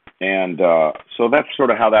 So that's sort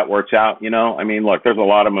of how that works out, I mean, look, there's a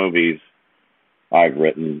lot of movies I've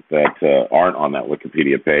written that aren't on that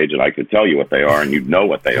Wikipedia page, and I could tell you what they are, and you'd know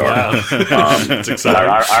what they are. Wow. That's exciting.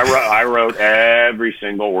 I wrote every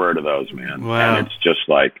single word of those, man. Wow. And it's just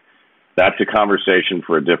like, that's a conversation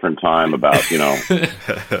for a different time about,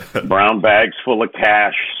 brown bags full of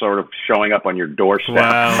cash sort of showing up on your doorstep.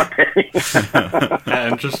 Wow.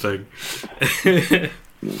 Interesting.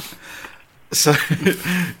 So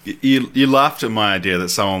you laughed at my idea that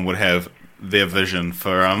someone would have their vision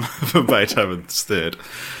for Beethoven's third.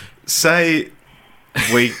 Say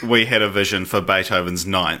we had a vision for Beethoven's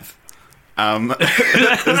ninth.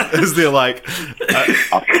 Is there like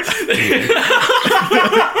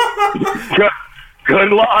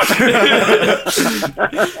good luck?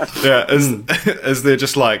 Yeah, is there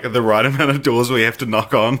just like the right amount of doors we have to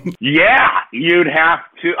knock on? Yeah, you'd have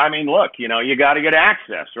to. I mean, look, you got to get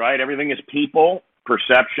access, right? Everything is people,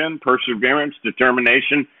 perception, perseverance,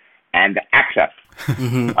 determination, and access.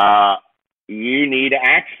 You need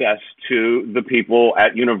access to the people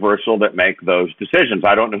at Universal that make those decisions.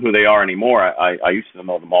 I don't know who they are anymore. I used to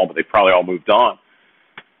know them all, but they probably all moved on.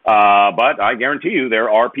 But I guarantee you there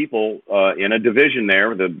are people in a division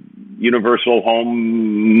there, the Universal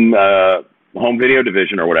home video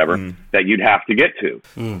division or whatever, that you'd have to get to.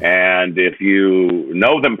 And if you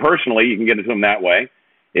know them personally, you can get to them that way.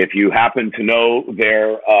 If you happen to know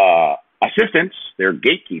their assistants, their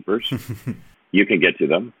gatekeepers, you can get to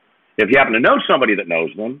them. If you happen to know somebody that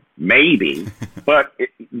knows them, maybe. But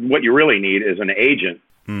what you really need is an agent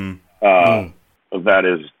that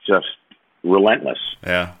is just relentless.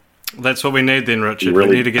 Yeah. That's what we need then, Richard. We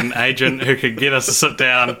need to get an agent who can get us to sit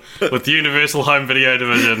down with the Universal Home Video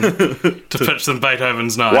Division to pitch them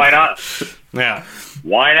Beethoven's Ninth. Why not? Yeah.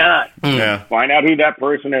 Why not? Yeah. Find out who that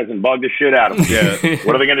person is and bug the shit out of them. Yeah.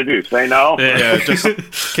 What are they going to do? Say no? Yeah, just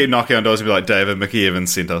keep knocking on doors and be like, David, Mickey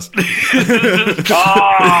Evans sent us. There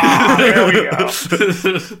we go.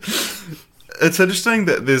 It's interesting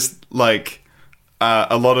that there's like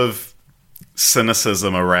a lot of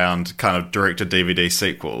cynicism around kind of direct-to-DVD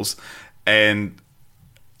sequels, and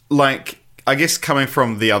like I guess coming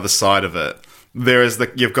from the other side of it,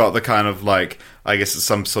 you've got the kind of like, I guess it's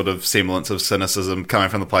some sort of semblance of cynicism coming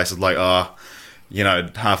from the place of like,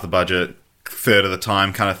 half the budget, third of the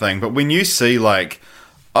time kind of thing. But when you see like,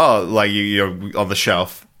 you're on the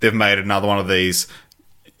shelf, they've made another one of these,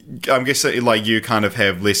 I'm guessing like you kind of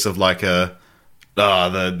have less of like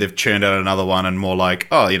they've churned out another one, and more like,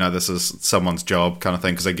 this is someone's job kind of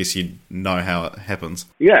thing, because I guess you know how it happens.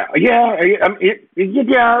 Yeah. I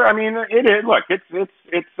mean, it is. Look, it's there's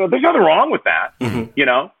nothing wrong with that.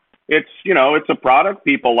 It's, it's a product.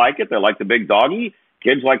 People like it. They like the big doggy.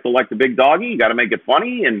 Kids like the big doggy. You got to make it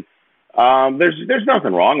funny, and there's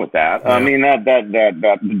nothing wrong with that. Yeah. I mean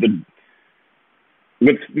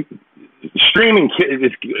with streaming, the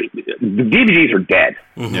DVDs are dead.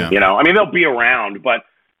 Mm-hmm. I mean, they'll be around, but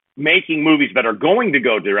making movies that are going to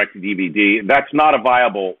go direct to DVD, that's not a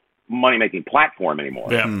viable money-making platform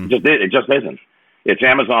anymore. Yeah. It just isn't. It's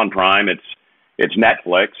Amazon Prime. It's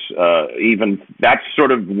Netflix. Even that's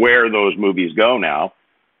sort of where those movies go now.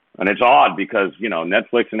 And it's odd because,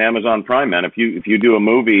 Netflix and Amazon Prime, man, if you do a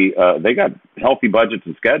movie, they got healthy budgets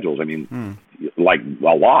and schedules. I mean, like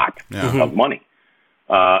a lot of money.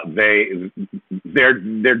 Their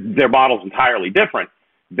model's entirely different.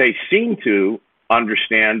 They seem to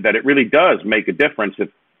understand that it really does make a difference if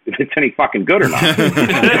it's any fucking good or not. So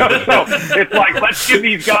it's like, let's give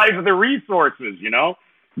these guys the resources,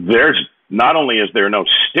 There's not only is there no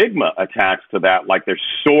stigma attached to that, like there's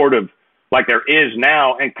sort of, like there is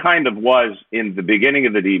now and kind of was in the beginning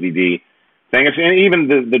of the DVD thing, and even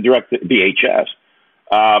the direct VHS,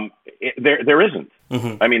 there isn't.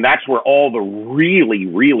 Mm-hmm. I mean, that's where all the really,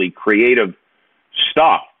 really creative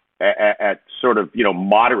stuff at sort of,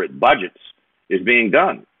 moderate budgets is being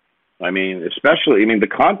done. I mean, especially, the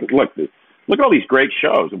content, look at all these great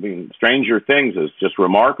shows. I mean, Stranger Things is just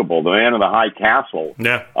remarkable. The Man in the High Castle.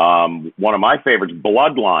 Yeah. One of my favorites,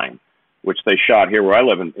 Bloodline, which they shot here where I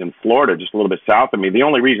live in Florida, just a little bit south of me. The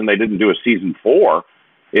only reason they didn't do a season 4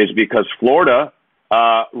 is because Florida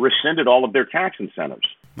rescinded all of their tax incentives,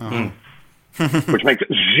 which makes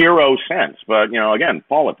zero sense. But, again,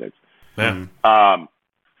 politics. Yeah.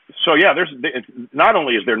 So, yeah, not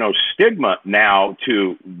only is there no stigma now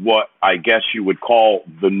to what I guess you would call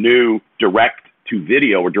the new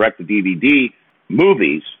direct-to-video or direct-to-DVD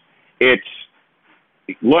movies, it's,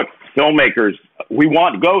 look, filmmakers, we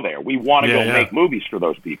want to go there. We want to make movies for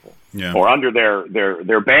those people or under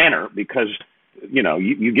their banner because,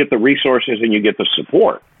 you get the resources and you get the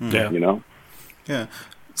support, Yeah.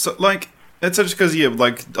 So, it's just because,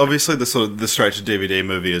 obviously the straight-to-DVD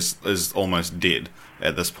movie is almost dead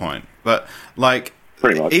at this point. But,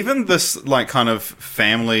 pretty much. Even this, kind of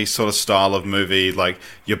family sort of style of movie, like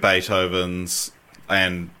your Beethovens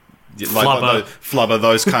and Flubber,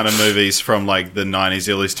 those kind of movies from, the 90s,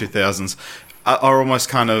 early 2000s, are almost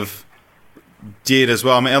kind of dead as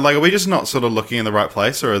well. I mean, are we just not sort of looking in the right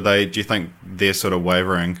place, or do you think they're sort of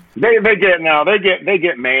wavering? They get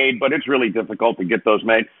made, but it's really difficult to get those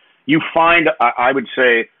made. You find, I would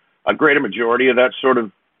say, a greater majority of that sort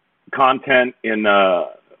of content in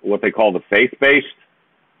what they call the faith-based.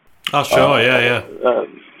 Oh, sure, yeah.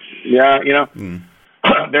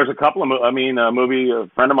 There's a couple of, a movie, a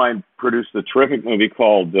friend of mine produced a terrific movie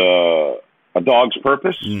called A Dog's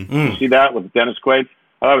Purpose. Mm-hmm. You see that with Dennis Quaid?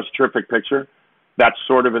 I thought it was a terrific picture. That's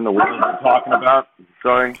sort of in the world we're talking about.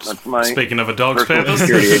 Sorry, that's my... Speaking of A Dog's Purpose?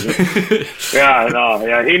 He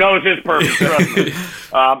knows his purpose, trust me.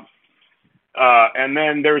 And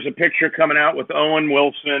then there's a picture coming out with Owen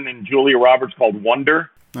Wilson and Julia Roberts called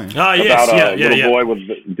Wonder. Nice. About a little boy with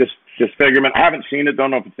disfigurement. I haven't seen it.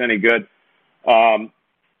 Don't know if it's any good. So,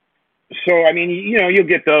 you'll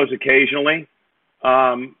get those occasionally.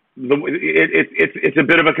 It's a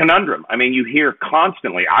bit of a conundrum. I mean, you hear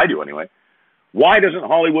constantly, I do anyway, why doesn't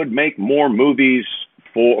Hollywood make more movies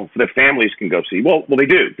for the families can go see? Well, they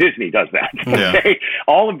do. Disney does that. Yeah. Okay?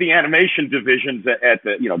 All of the animation divisions at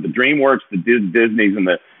the DreamWorks, the Disneys, and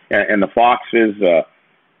the Foxes.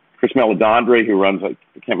 Chris Meledandri, who runs, I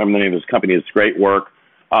can't remember the name of his company, it's great work.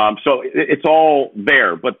 So it's all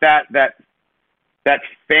there. But that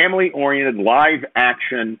family-oriented live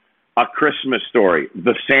action, A Christmas Story,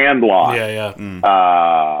 The Sandlot.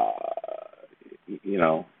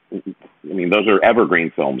 Those are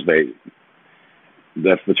evergreen films.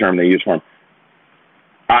 That's the term they use for them.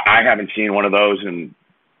 I haven't seen one of those since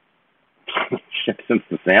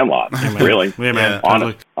The Sandlot, really. Yeah, man.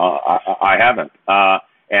 Honest. I haven't.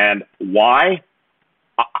 And why?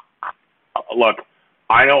 Look,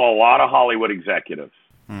 I know a lot of Hollywood executives,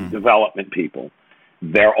 development people.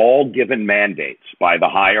 They're all given mandates by the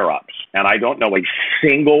higher-ups, and I don't know a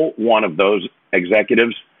single one of those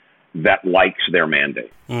executives that likes their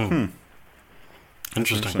mandate.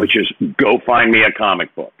 Interesting. Which is, go find me a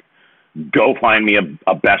comic book. Go find me a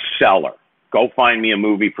bestseller. Go find me a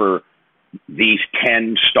movie for these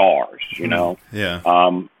 10 stars, Yeah.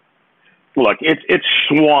 Look, it's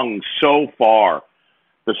swung so far,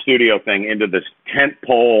 the studio thing, into this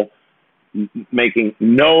tentpole, making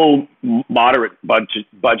no moderate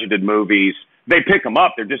budgeted movies. They pick them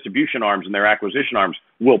up. Their distribution arms and their acquisition arms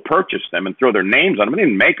will purchase them and throw their names on them. They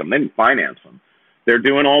didn't make them. They didn't finance them. They're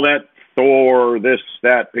doing all that Thor, this,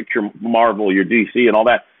 that, picture Marvel, your DC and all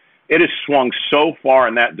that. It has swung so far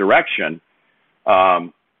in that direction.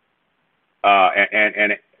 And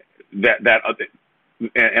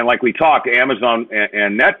like we talked, Amazon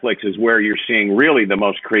and Netflix is where you're seeing really the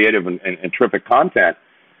most creative and terrific content.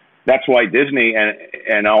 That's why Disney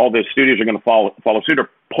and all the studios are going to follow suit.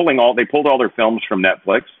 They pulled all their films from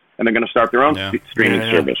Netflix, and they're going to start their own streaming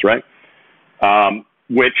service, right?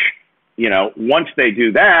 Which, once they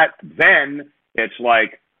do that, then it's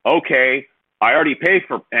like, okay, I already pay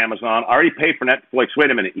for Amazon. I already pay for Netflix.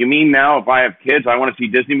 Wait a minute. You mean now if I have kids, I want to see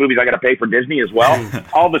Disney movies, I got to pay for Disney as well?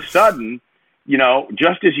 All of a sudden,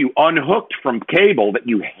 just as you unhooked from cable, that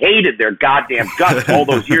you hated their goddamn guts all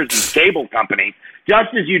those years in cable company,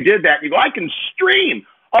 just as you did that, you go, I can stream.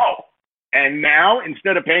 Oh, and now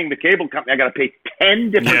instead of paying the cable company, I got to pay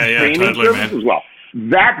 10 different streaming services as well.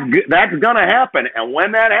 That's going to happen. And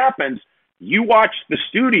when that happens, you watch the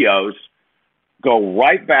studios go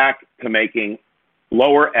right back to making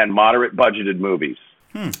lower and moderate budgeted movies.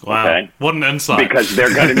 Wow. Okay? What an insight. Because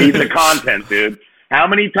they're going to need the content, dude. How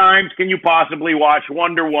many times can you possibly watch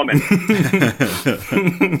Wonder Woman?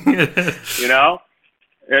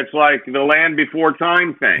 It's like the Land Before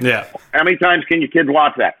Time thing. Yeah. How many times can your kids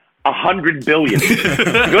watch that? 100 billion.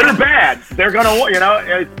 Good or bad, they're going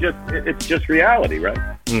to, it's just reality, right?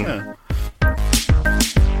 Yeah.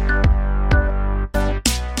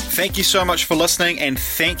 Thank you so much for listening, and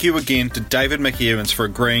thank you again to David McEwans for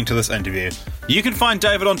agreeing to this interview. You can find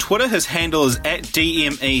David on Twitter. His handle is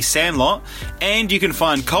 @DMESandlot, and you can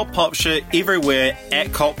find Cult Popture everywhere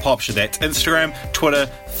 @CultPopture. That's Instagram, Twitter,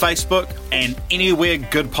 Facebook, and anywhere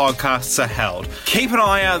good podcasts are held. Keep an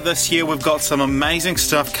eye out this year. We've got some amazing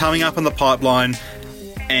stuff coming up in the pipeline,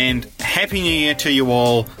 and Happy New Year to you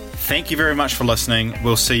all. Thank you very much for listening.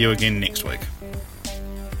 We'll see you again next week,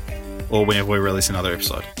 or whenever we release another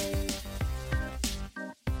episode.